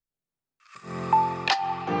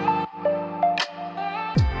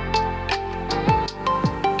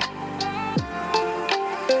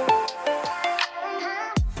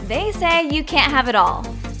say you can't have it all.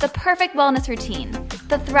 The perfect wellness routine,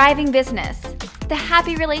 the thriving business, the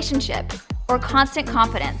happy relationship, or constant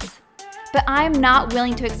confidence. But I'm not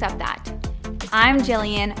willing to accept that. I'm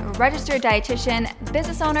Gillean, registered dietitian,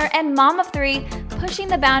 business owner, and mom of 3, pushing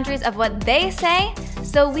the boundaries of what they say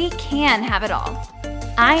so we can have it all.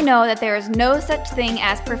 I know that there is no such thing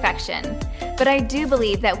as perfection, but I do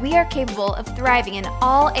believe that we are capable of thriving in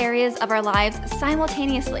all areas of our lives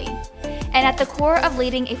simultaneously. And at the core of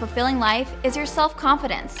leading a fulfilling life is your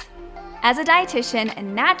self-confidence. As a dietitian,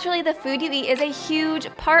 naturally the food you eat is a huge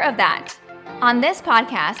part of that. On this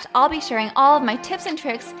podcast, I'll be sharing all of my tips and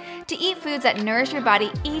tricks to eat foods that nourish your body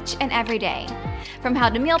each and every day. From how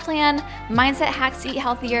to meal plan, mindset hacks to eat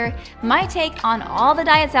healthier, my take on all the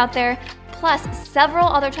diets out there, plus several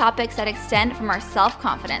other topics that extend from our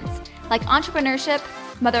self-confidence, like entrepreneurship,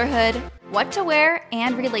 motherhood, what to wear,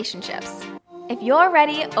 and relationships. If you're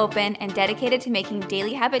ready, open, and dedicated to making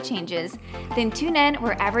daily habit changes, then tune in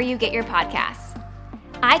wherever you get your podcasts.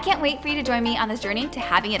 I can't wait for you to join me on this journey to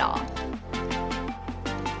having it all.